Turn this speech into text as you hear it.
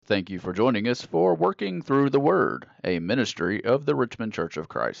Thank you for joining us for Working Through the Word, a ministry of the Richmond Church of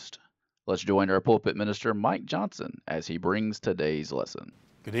Christ. Let's join our pulpit minister, Mike Johnson, as he brings today's lesson.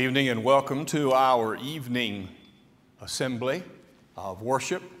 Good evening and welcome to our evening assembly of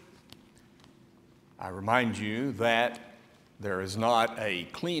worship. I remind you that there is not a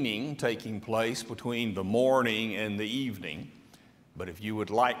cleaning taking place between the morning and the evening, but if you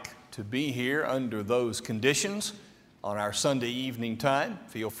would like to be here under those conditions on our Sunday evening time,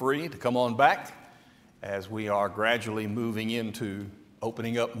 feel free to come on back as we are gradually moving into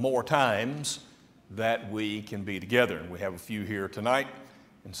opening up more times that we can be together. And we have a few here tonight,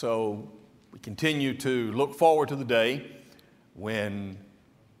 and so we continue to look forward to the day when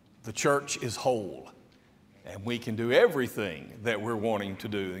the church is whole and we can do everything that we're wanting to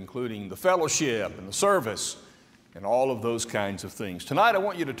do, including the fellowship and the service and all of those kinds of things. Tonight I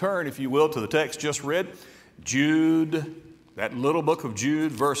want you to turn, if you will, to the text just read, Jude, that little book of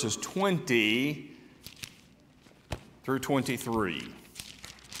Jude, verses 20 through 23.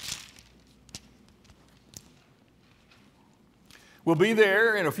 We'll be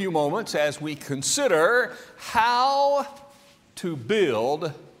there in a few moments as we consider how to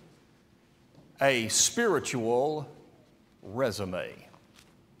build a spiritual resume.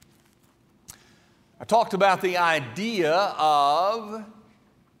 I talked about the idea of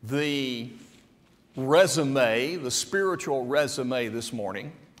the resume, the spiritual resume this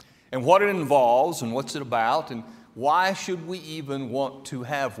morning, and what it involves and what's it about and why should we even want to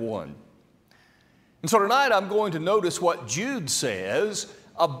have one. And so tonight I'm going to notice what Jude says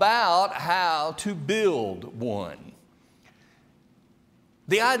about how to build one.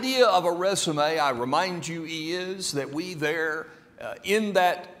 The idea of a resume, I remind you, is that we there in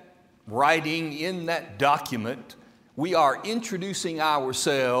that writing, in that document, we are introducing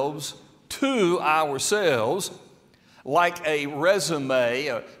ourselves to ourselves like a resume,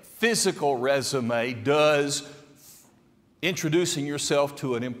 a physical resume does introducing yourself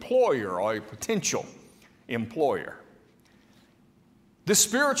to an employer or a potential employer. This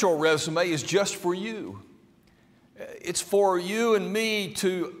spiritual resume is just for you. It's for you and me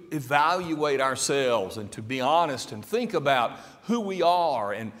to evaluate ourselves and to be honest and think about who we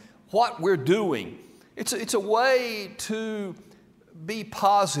are and what we're doing. It's a way to be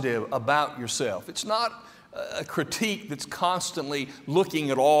positive about yourself. It's not a critique that's constantly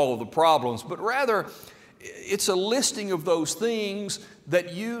looking at all of the problems, but rather it's a listing of those things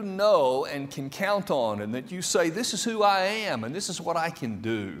that you know and can count on and that you say, this is who I am and this is what I can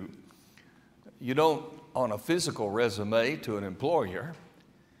do. You don't, on a physical resume to an employer,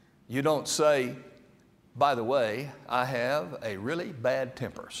 you don't say, by the way, I have a really bad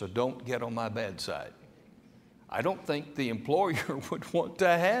temper, so don't get on my bad side. I don't think the employer would want to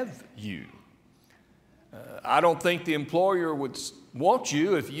have you. I don't think the employer would want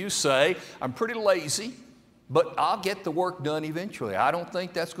you if you say, I'm pretty lazy, but I'll get the work done eventually. I don't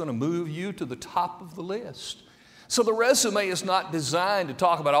think that's going to move you to the top of the list. So the resume is not designed to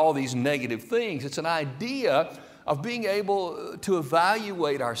talk about all these negative things. It's an idea of being able to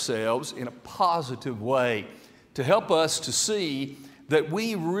evaluate ourselves in a positive way to help us to see that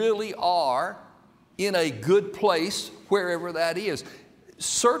we really are in a good place wherever that is.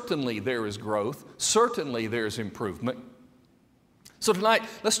 Certainly there is growth. Certainly there's improvement. So tonight,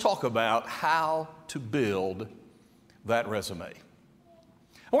 let's talk about how to build that resume.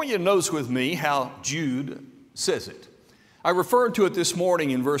 I want you to notice with me how Jude says it. I referred to it this morning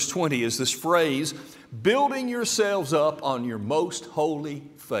in verse 20 as this phrase, building yourselves up on your most holy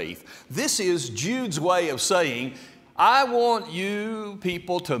faith. This is Jude's way of saying, I want you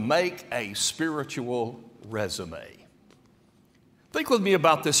people to make a spiritual resume. Think with me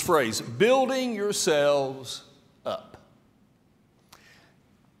about this phrase, building yourselves up.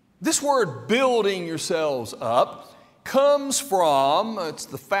 This word building yourselves up comes from, it's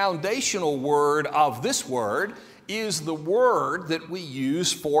the foundational word of this word, is the word that we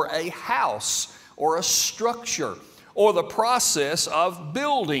use for a house or a structure or the process of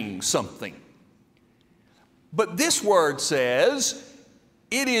building something. But this word says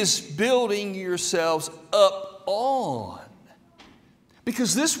it is building yourselves up on.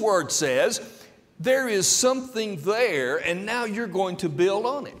 Because this word says there is something there and now you're going to build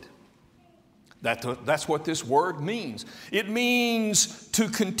on it. That's what this word means. It means to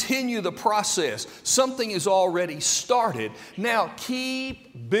continue the process. Something is already started. Now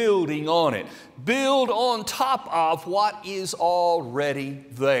keep building on it. Build on top of what is already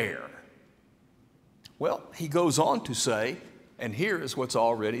there. Well, he goes on to say, and here is what's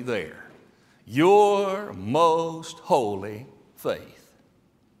already there. Your most holy faith.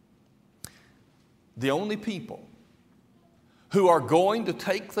 The only people who are going to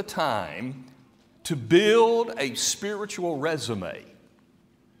take the time to build a spiritual resume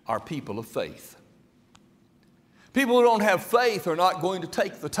are people of faith. People who don't have faith are not going to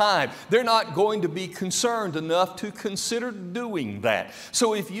take the time. They're not going to be concerned enough to consider doing that.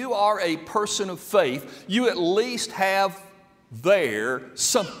 So if you are a person of faith, you at least have there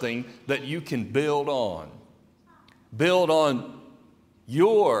something that you can build on. Build on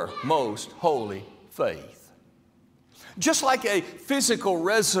your most holy faith. Just like a physical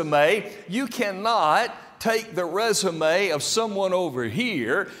resume, you cannot take the resume of someone over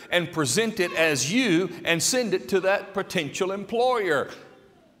here and present it as you and send it to that potential employer.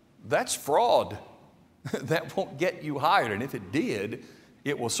 That's fraud. That won't get you hired, and if it did,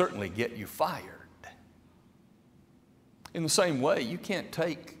 it will certainly get you fired. In the same way, you can't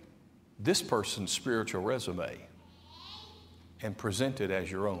take this person's spiritual resume and present it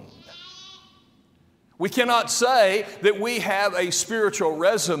as your own. We cannot say that we have a spiritual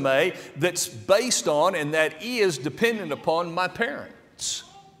resume that's based on and that is dependent upon my parents.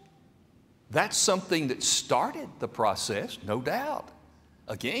 That's something that started the process, no doubt.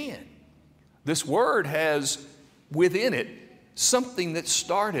 Again, this word has within it something that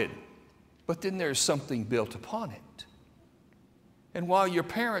started, but then there's something built upon it. And while your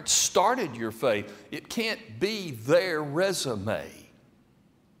parents started your faith, it can't be their resume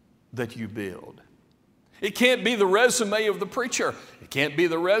that you build. It can't be the resume of the preacher. It can't be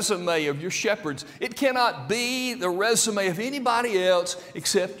the resume of your shepherds. It cannot be the resume of anybody else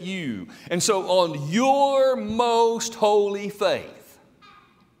except you. And so on your most holy faith,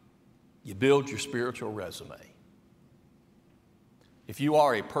 you build your spiritual resume. If you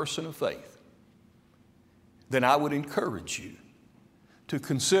are a person of faith, then I would encourage you to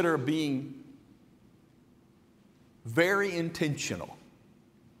consider being very intentional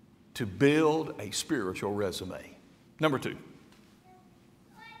to build a spiritual resume. Number two,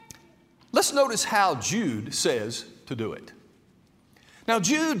 let's notice how Jude says to do it. Now,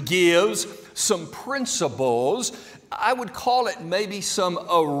 Jude gives some principles. I would call it maybe some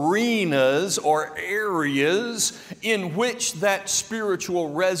arenas or areas in which that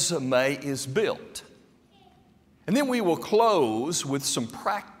spiritual resume is built. And then we will close with some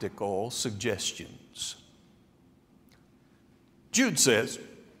practical suggestions. Jude says,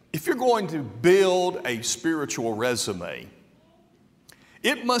 if you're going to build a spiritual resume,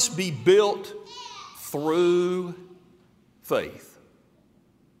 it must be built through faith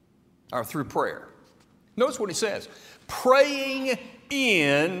or through prayer. Notice what he says, praying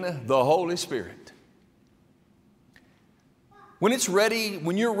in the Holy Spirit. When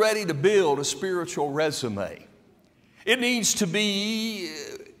you're ready to build a spiritual resume, it needs to be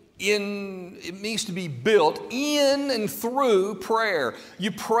built in and through prayer.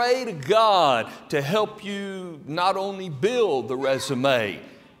 You pray to God to help you not only build the resume,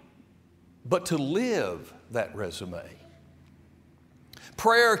 but to live that resume.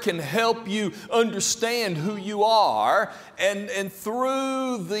 Prayer can help you understand who you are, and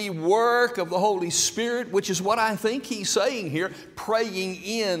through the work of the Holy Spirit, which is what I think he's saying here, praying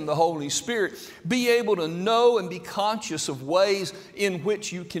in the Holy Spirit, be able to know and be conscious of ways in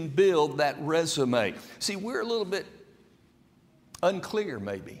which you can build that resume. See, we're a little bit unclear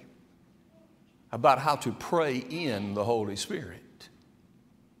maybe about how to pray in the Holy Spirit.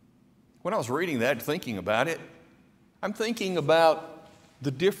 When I was reading that, thinking about it, I'm thinking about the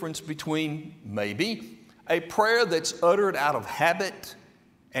difference between maybe a prayer that's uttered out of habit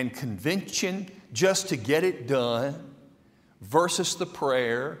and convention just to get it done versus the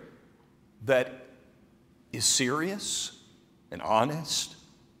prayer that is serious and honest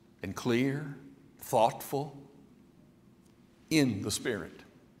and clear, thoughtful in the Spirit.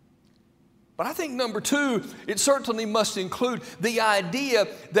 But I think number two, it certainly must include the idea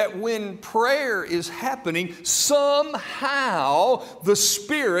that when prayer is happening, somehow the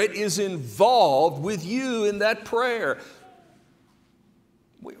Spirit is involved with you in that prayer.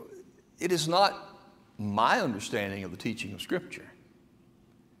 It is not my understanding of the teaching of Scripture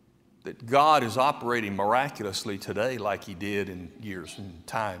that God is operating miraculously today like He did in years and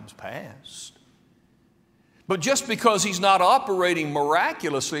times past. But just because He's not operating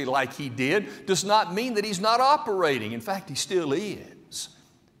miraculously like He did does not mean that He's not operating. In fact, He still is.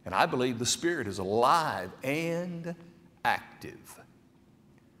 And I believe the Spirit is alive and active.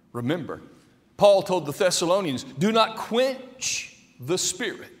 Remember, Paul told the Thessalonians, do not quench the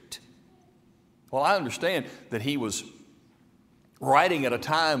Spirit. Well, I understand that he was writing at a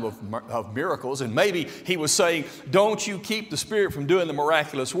time of miracles, and maybe he was saying, don't you keep the Spirit from doing the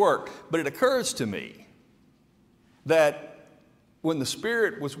miraculous work. But it occurs to me that when the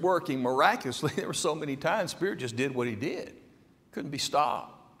Spirit was working miraculously, there were so many times the Spirit just did what He did. Couldn't be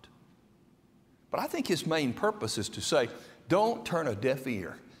stopped. But I think his main purpose is to say, don't turn a deaf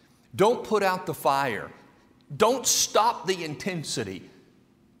ear. Don't put out the fire. Don't stop the intensity.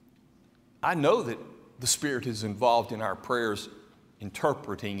 I know that the Spirit is involved in our prayers,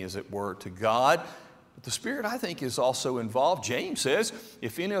 interpreting, as it were, to God. But the Spirit, I think, is also involved. James says,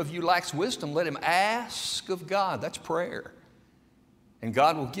 if any of you lacks wisdom, let him ask of God. That's prayer. And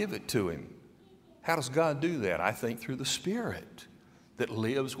God will give it to him. How does God do that? I think through the Spirit that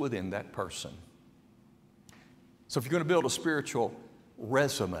lives within that person. So if you're going to build a spiritual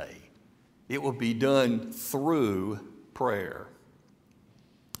resume, it will be done through prayer.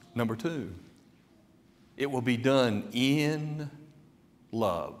 Number 2, it will be done in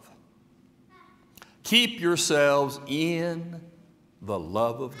love. Keep yourselves in the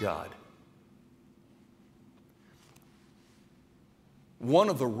love of God. One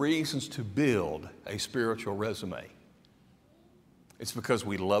of the reasons to build a spiritual resume is because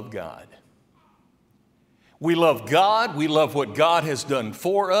we love God. We love God. We love what God has done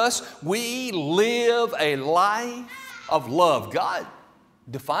for us. We live a life of love. God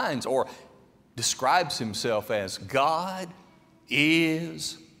defines or describes himself as God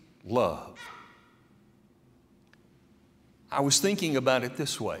is love. I was thinking about it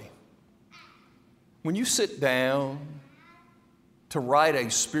this way. When you sit down to write a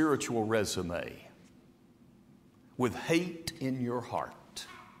spiritual resume with hate in your heart,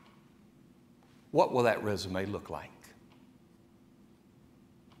 what will that resume look like?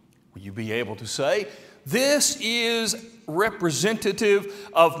 Will you be able to say, this is representative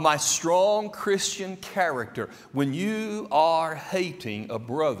of my strong Christian character when you are hating a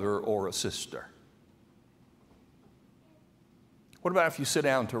brother or a sister? What about if you sit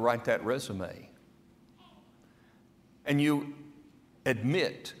down to write that resume and you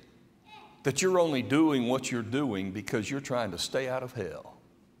admit that you're only doing what you're doing because you're trying to stay out of hell?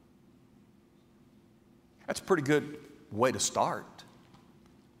 That's a pretty good way to start.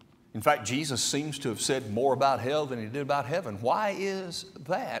 In fact, Jesus seems to have said more about hell than he did about heaven. Why is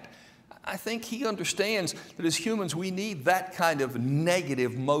that? I think he understands that as humans we need that kind of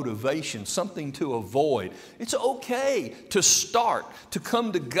negative motivation, something to avoid. It's okay to start, to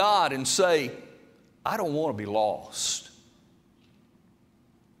come to God and say, I don't want to be lost.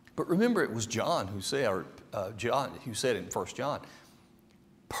 But remember, it was John who said, in 1 John,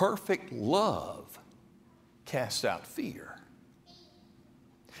 perfect love casts out fear.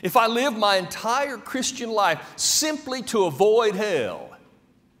 If I live my entire Christian life simply to avoid hell,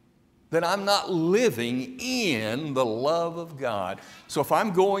 then I'm not living in the love of God. So if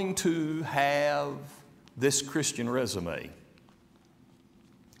I'm going to have this Christian resume,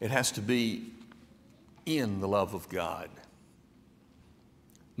 it has to be in the love of God.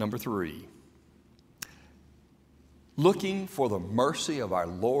 Number 3, looking for the mercy of our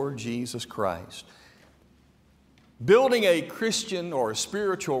Lord Jesus Christ. Building a Christian or a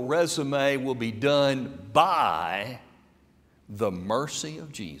spiritual resume will be done by the mercy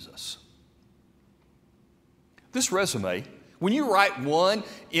of Jesus. This resume, when you write one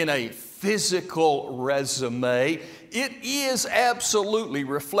in a physical resume, it is absolutely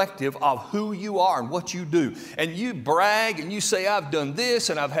reflective of who you are and what you do. And you brag and you say, I've done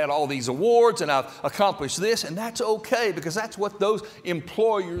this and I've had all these awards and I've accomplished this, and that's okay because that's what those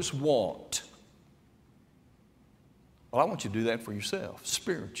employers want. Well, I want you to do that for yourself,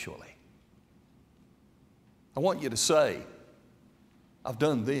 spiritually. I want you to say, I've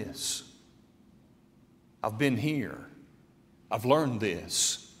done this. I've been here. I've learned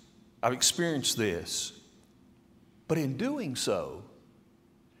this. I've experienced this. But in doing so,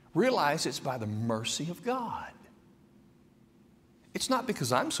 realize it's by the mercy of God. It's not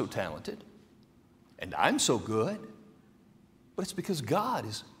because I'm so talented and I'm so good, but it's because God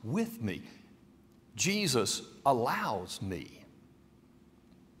is with me. Jesus allows me.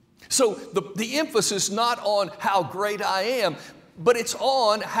 So the emphasis not on how great I am, but it's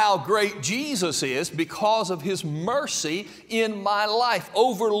on how great Jesus is because of His mercy in my life,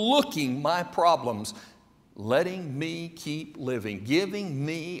 overlooking my problems, letting me keep living, giving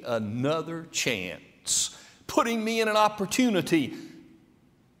me another chance, putting me in an opportunity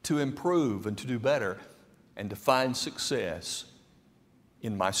to improve and to do better and to find success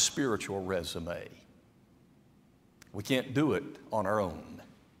in my spiritual resume. We can't do it on our own.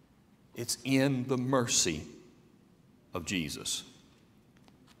 It's in the mercy of Jesus.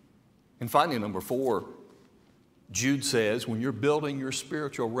 And finally, number 4, Jude says, when you're building your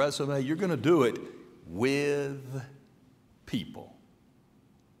spiritual resume, you're going to do it with people.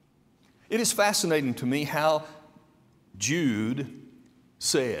 It is fascinating to me how Jude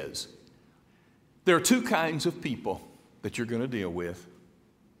says there are 2 kinds of people. that you're going to deal with.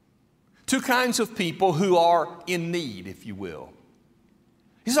 Two kinds of people who are in need, if you will.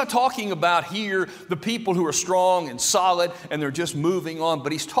 He's not talking about here the people who are strong and solid and they're just moving on,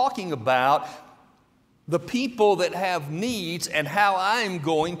 but he's talking about the people that have needs and how I'm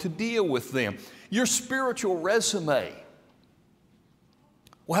going to deal with them. Your spiritual resume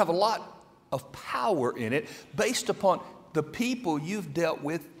will have a lot of power in it based upon the people you've dealt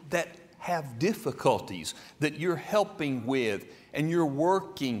with that have difficulties that you're helping with and you're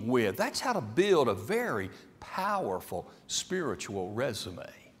working with. That's how to build a very powerful spiritual resume.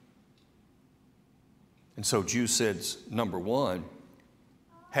 And so Jude says, number one,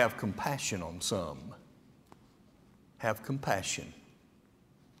 have compassion on some. Have compassion.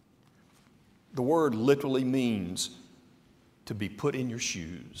 The word literally means to be put in your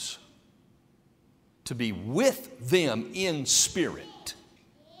shoes, to be with them in spirit.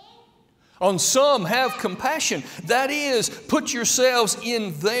 On some, have compassion. That is, put yourselves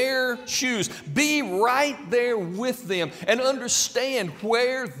in their shoes. Be right there with them and understand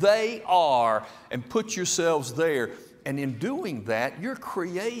where they are and put yourselves there. And in doing that, you're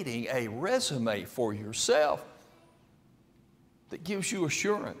creating a resume for yourself that gives you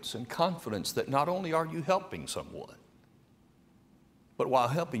assurance and confidence that not only are you helping someone, but while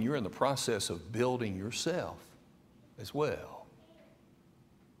helping, you're in the process of building yourself as well.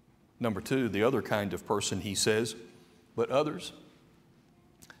 Number two, the other kind of person, he says, but others,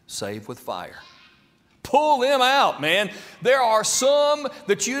 save with fire. Pull them out, man. There are some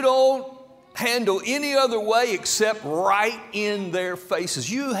that you don't handle any other way except right in their faces.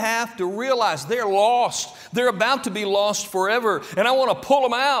 You have to realize they're lost. They're about to be lost forever, and I want to pull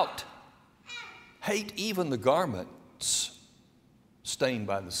them out. Hate even the garments stained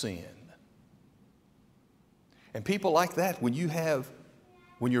by the sin. And people like that, when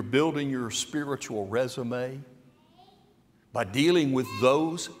you're building your spiritual resume, by dealing with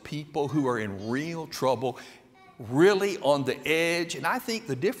those people who are in real trouble, really on the edge, and I think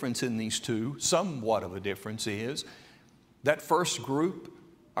the difference in these two, somewhat of a difference, is that first group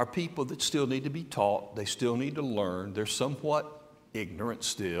are people that still need to be taught, they still need to learn, they're somewhat ignorant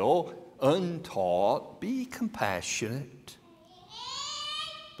still, untaught. Be compassionate.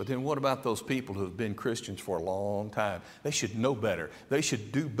 But then what about those people who have been Christians for a long time? They should know better. They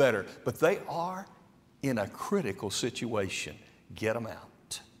should do better. But they are in a critical situation. Get them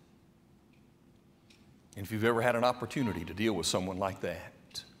out. And if you've ever had an opportunity to deal with someone like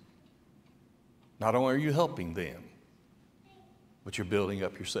that, not only are you helping them, but you're building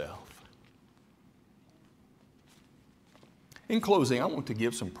up yourself. In closing, I want to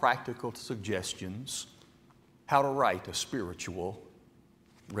give some practical suggestions how to write a spiritual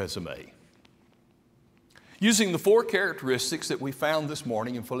resume. Using the 4 characteristics that we found this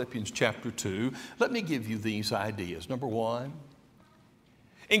morning in Philippians chapter 2, let me give you these ideas. Number 1,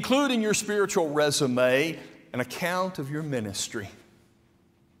 include in your spiritual resume an account of your ministry.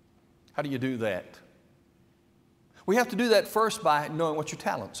 How do you do that? We have to do that first by knowing what your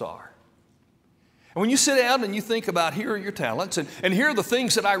talents are. And when you sit down and you think about, here are your talents, and here are the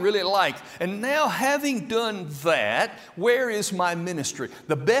things that I really like, and now having done that, where is my ministry?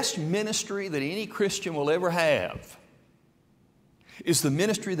 The best ministry that any Christian will ever have is the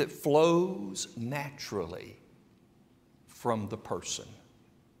ministry that flows naturally from the person.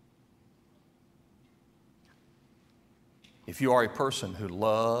 If you are a person who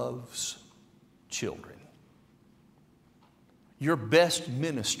loves children, your best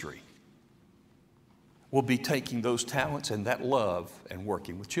ministry will be taking those talents and that love and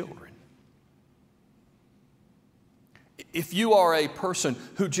working with children. If you are a person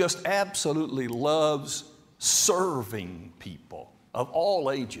who just absolutely loves serving people of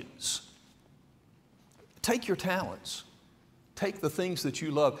all ages, take your talents, take the things that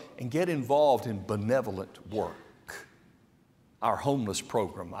you love, and get involved in benevolent work. Our homeless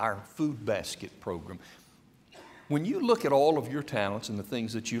program, our food basket program. When you look at all of your talents and the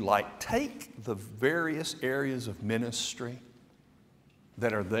things that you like, take the various areas of ministry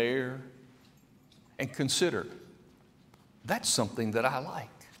that are there and consider, that's something that I like.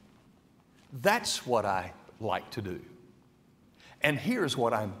 That's what I like to do. And here's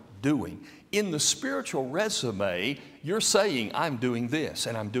what I'm doing. In the spiritual resume, you're saying, I'm doing this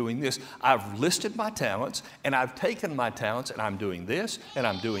and I'm doing this. I've listed my talents and I've taken my talents and I'm doing this and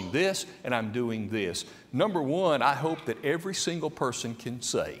I'm doing this and I'm doing this. Number 1, I hope that every single person can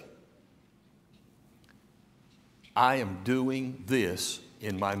say, I am doing this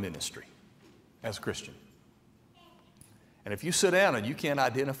in my ministry as a Christian. And if you sit down and you can't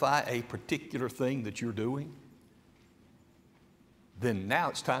identify a particular thing that you're doing, then now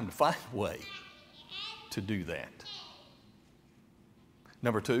it's time to find a way to do that.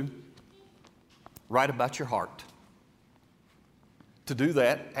 Number two, write about your heart. To do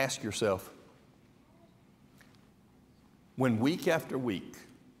that, ask yourself, when week after week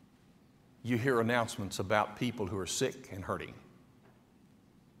you hear announcements about people who are sick and hurting,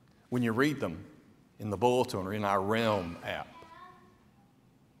 when you read them in the bulletin or in our Realm app,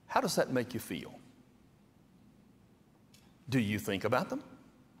 how does that make you feel? Do you think about them?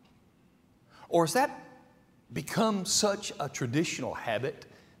 Or has that become such a traditional habit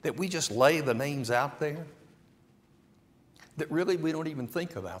that we just lay the names out there that really we don't even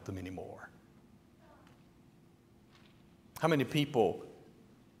think about them anymore? How many people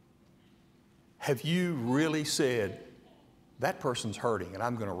have you really said, that person's hurting and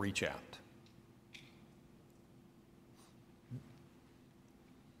I'm going to reach out?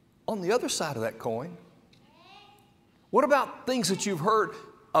 On the other side of that coin, what about things that you've heard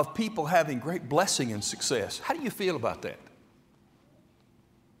of people having great blessing and success? How do you feel about that?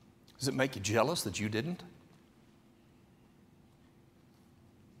 Does it make you jealous that you didn't?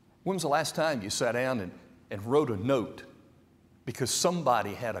 When was the last time you sat down and wrote a note because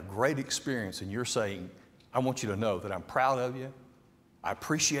somebody had a great experience and you're saying, I want you to know that I'm proud of you, I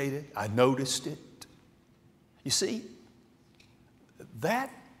appreciate it, I noticed it? You see, that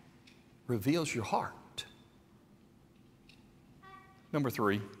reveals your heart. Number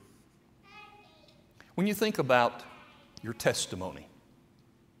three, when you think about your testimony,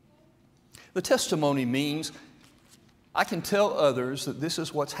 the testimony means I can tell others that this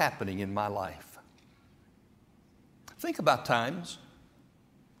is what's happening in my life. Think about times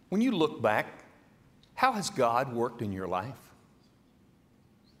when you look back, how has God worked in your life?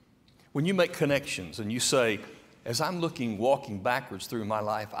 When you make connections and you say, as I'm walking backwards through my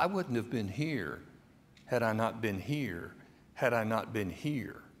life, I wouldn't have been here had I not been here, had I not been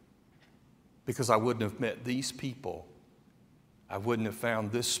here, because I wouldn't have met these people. I wouldn't have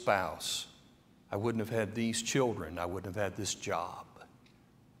found this spouse. I wouldn't have had these children. I wouldn't have had this job.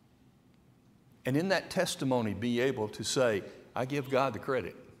 And in that testimony, be able to say, I give God the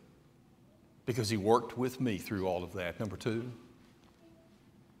credit because He worked with me through all of that. Number two,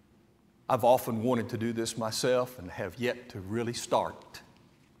 I've often wanted to do this myself and have yet to really start.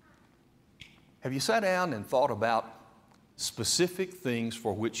 Have you sat down and thought about specific things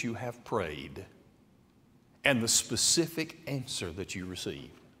for which you have prayed and the specific answer that you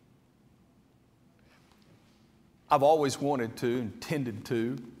received? I've always wanted to, intended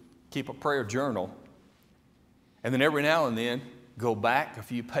to, keep a prayer journal, and then every now and then go back a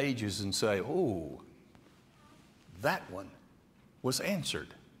few pages and say, oh, that one was answered.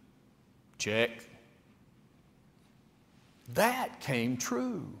 Check. That came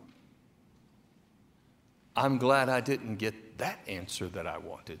true. I'm glad I didn't get that answer that I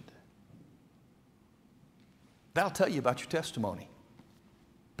wanted. That'll tell you about your testimony,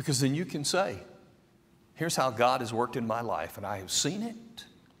 because then you can say, here's how God has worked in my life, and I have seen it,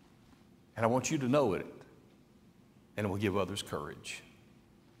 and I want you to know it, and it will give others courage.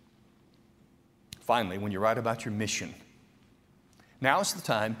 Finally, when you write about your mission, now is the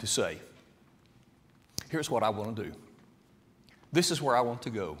time to say, here's what I want to do. This is where I want to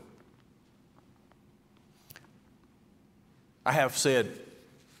go. I have said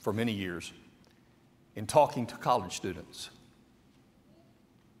for many years in talking to college students,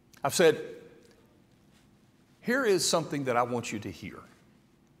 I've said, here is something that I want you to hear.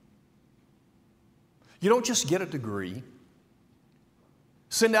 You don't just get a degree,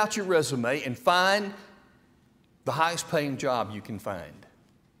 send out your resume, and find the highest paying job you can find.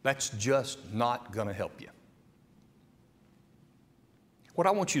 That's just not going to help you. What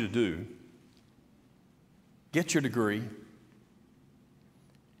I want you to do, get your degree,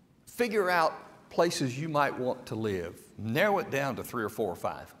 figure out places you might want to live, narrow it down to 3 or 4 or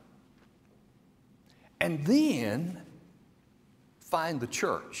 5. And then find the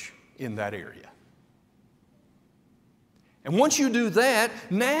church in that area. And once you do that,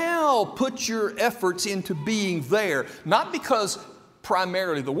 now put your efforts into being there, not because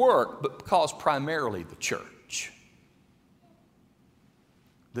primarily the work, but because primarily the church.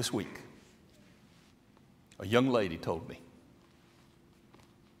 This week, a young lady told me,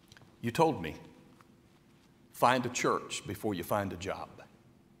 you told me, find a church before you find a job.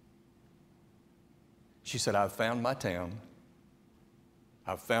 She said, I've found my town.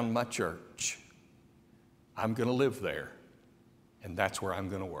 I've found my church. I'm going to live there, and that's where I'm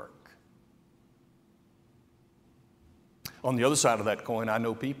going to work. On the other side of that coin, I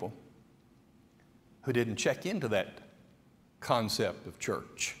know people who didn't check into that concept of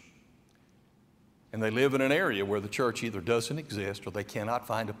church. And they live in an area where the church either doesn't exist or they cannot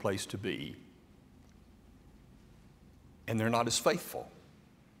find a place to be. And they're not as faithful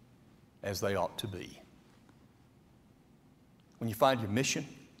as they ought to be. When you find your mission,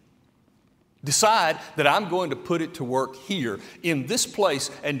 decide that I'm going to put it to work here, in this place,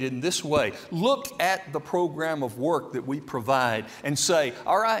 and in this way. Look at the program of work that we provide and say,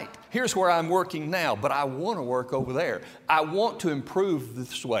 all right, here's where I'm working now, but I want to work over there. I want to improve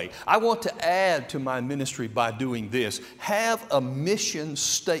this way. I want to add to my ministry by doing this. Have a mission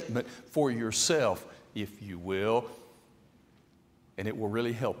statement for yourself, if you will, and it will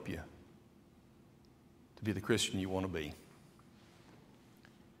really help you to be the Christian you want to be.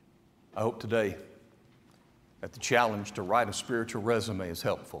 I hope today that the challenge to write a spiritual resume is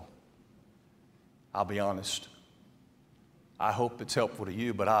helpful. I'll be honest. I hope it's helpful to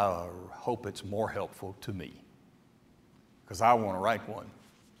you, but I hope it's more helpful to me, because I want to write one.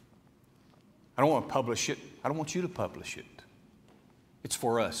 I don't want to publish it. I don't want you to publish it. It's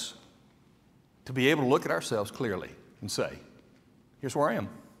for us to be able to look at ourselves clearly and say, here's where I am.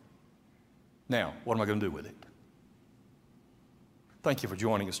 Now, what am I going to do with it? Thank you for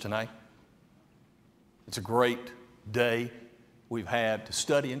joining us tonight. It's a great day we've had to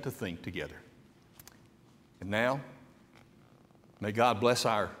study and to think together. And now, may God bless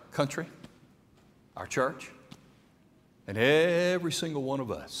our country, our church, and every single one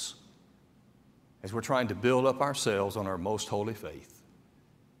of us as we're trying to build up ourselves on our most holy faith.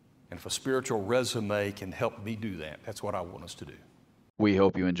 And if a spiritual resume can help me do that, that's what I want us to do. We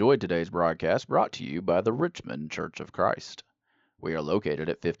hope you enjoyed today's broadcast, brought to you by the Richmond Church of Christ. We are located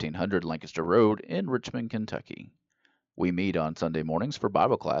at 1500 Lancaster Road in Richmond, Kentucky. We meet on Sunday mornings for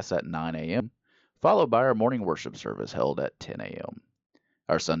Bible class at 9 a.m., followed by our morning worship service held at 10 a.m.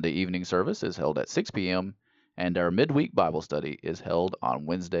 Our Sunday evening service is held at 6 p.m., and our midweek Bible study is held on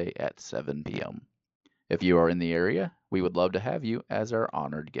Wednesday at 7 p.m. If you are in the area, we would love to have you as our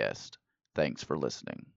honored guest. Thanks for listening.